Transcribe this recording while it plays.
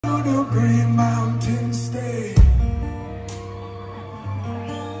Green Mountain State.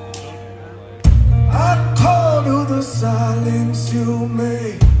 I call to the silence you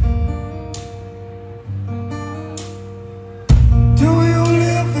made. Do you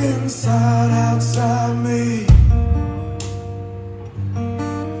live inside, outside me?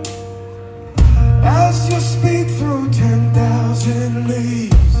 As you speak through 10,000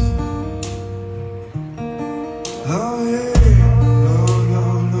 leaves. Oh yeah.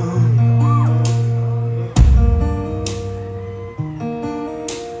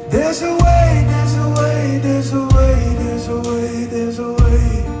 There's a way, there's a way, there's a way, there's a way, there's a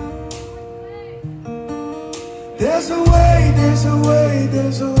way. There's a way, there's a way,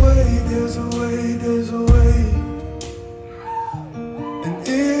 there's a way, there's a way, there's a way. And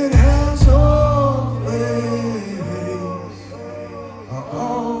it has always,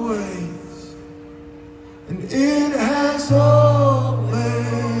 always. And it has always,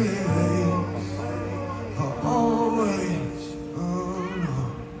 always.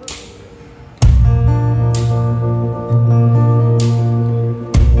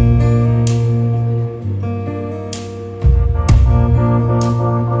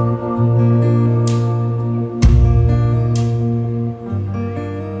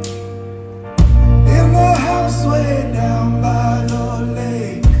 Way down by the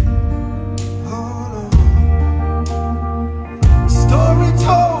lake, oh no. Story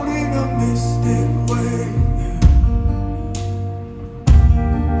told in a mystic way.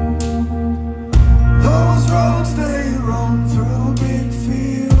 Those roads they roam through big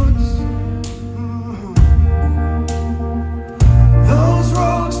fields. Those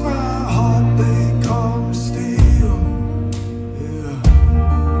roads my heart they come steel. Yeah,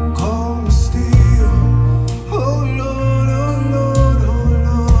 come steel.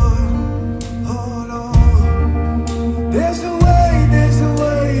 There's a way, there's a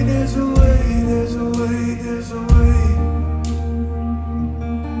way, there's a way, there's a way, there's a way.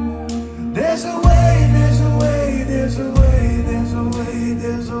 There's a way, there's a way, there's a way, there's a way,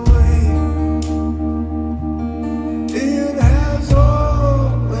 there's a way. It has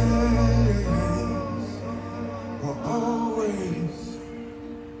always, always.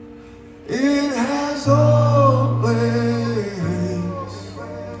 It has always,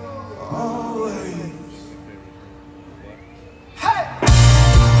 always.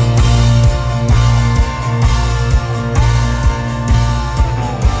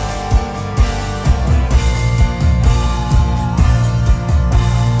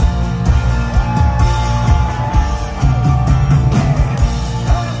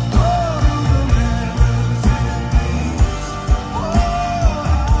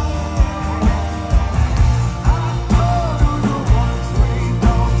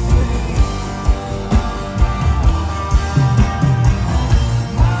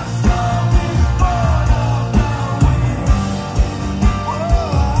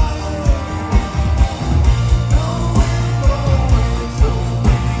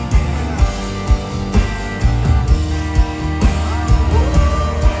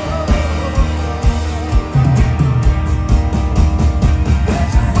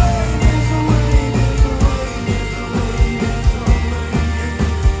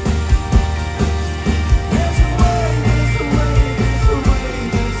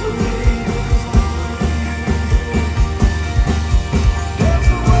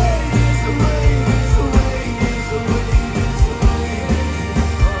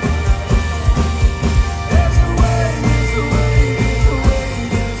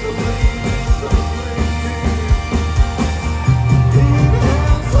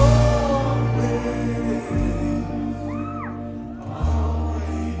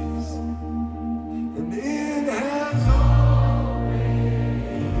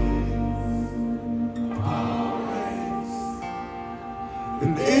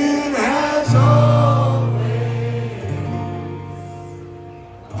 And it has always,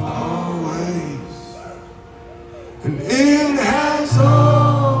 always, and it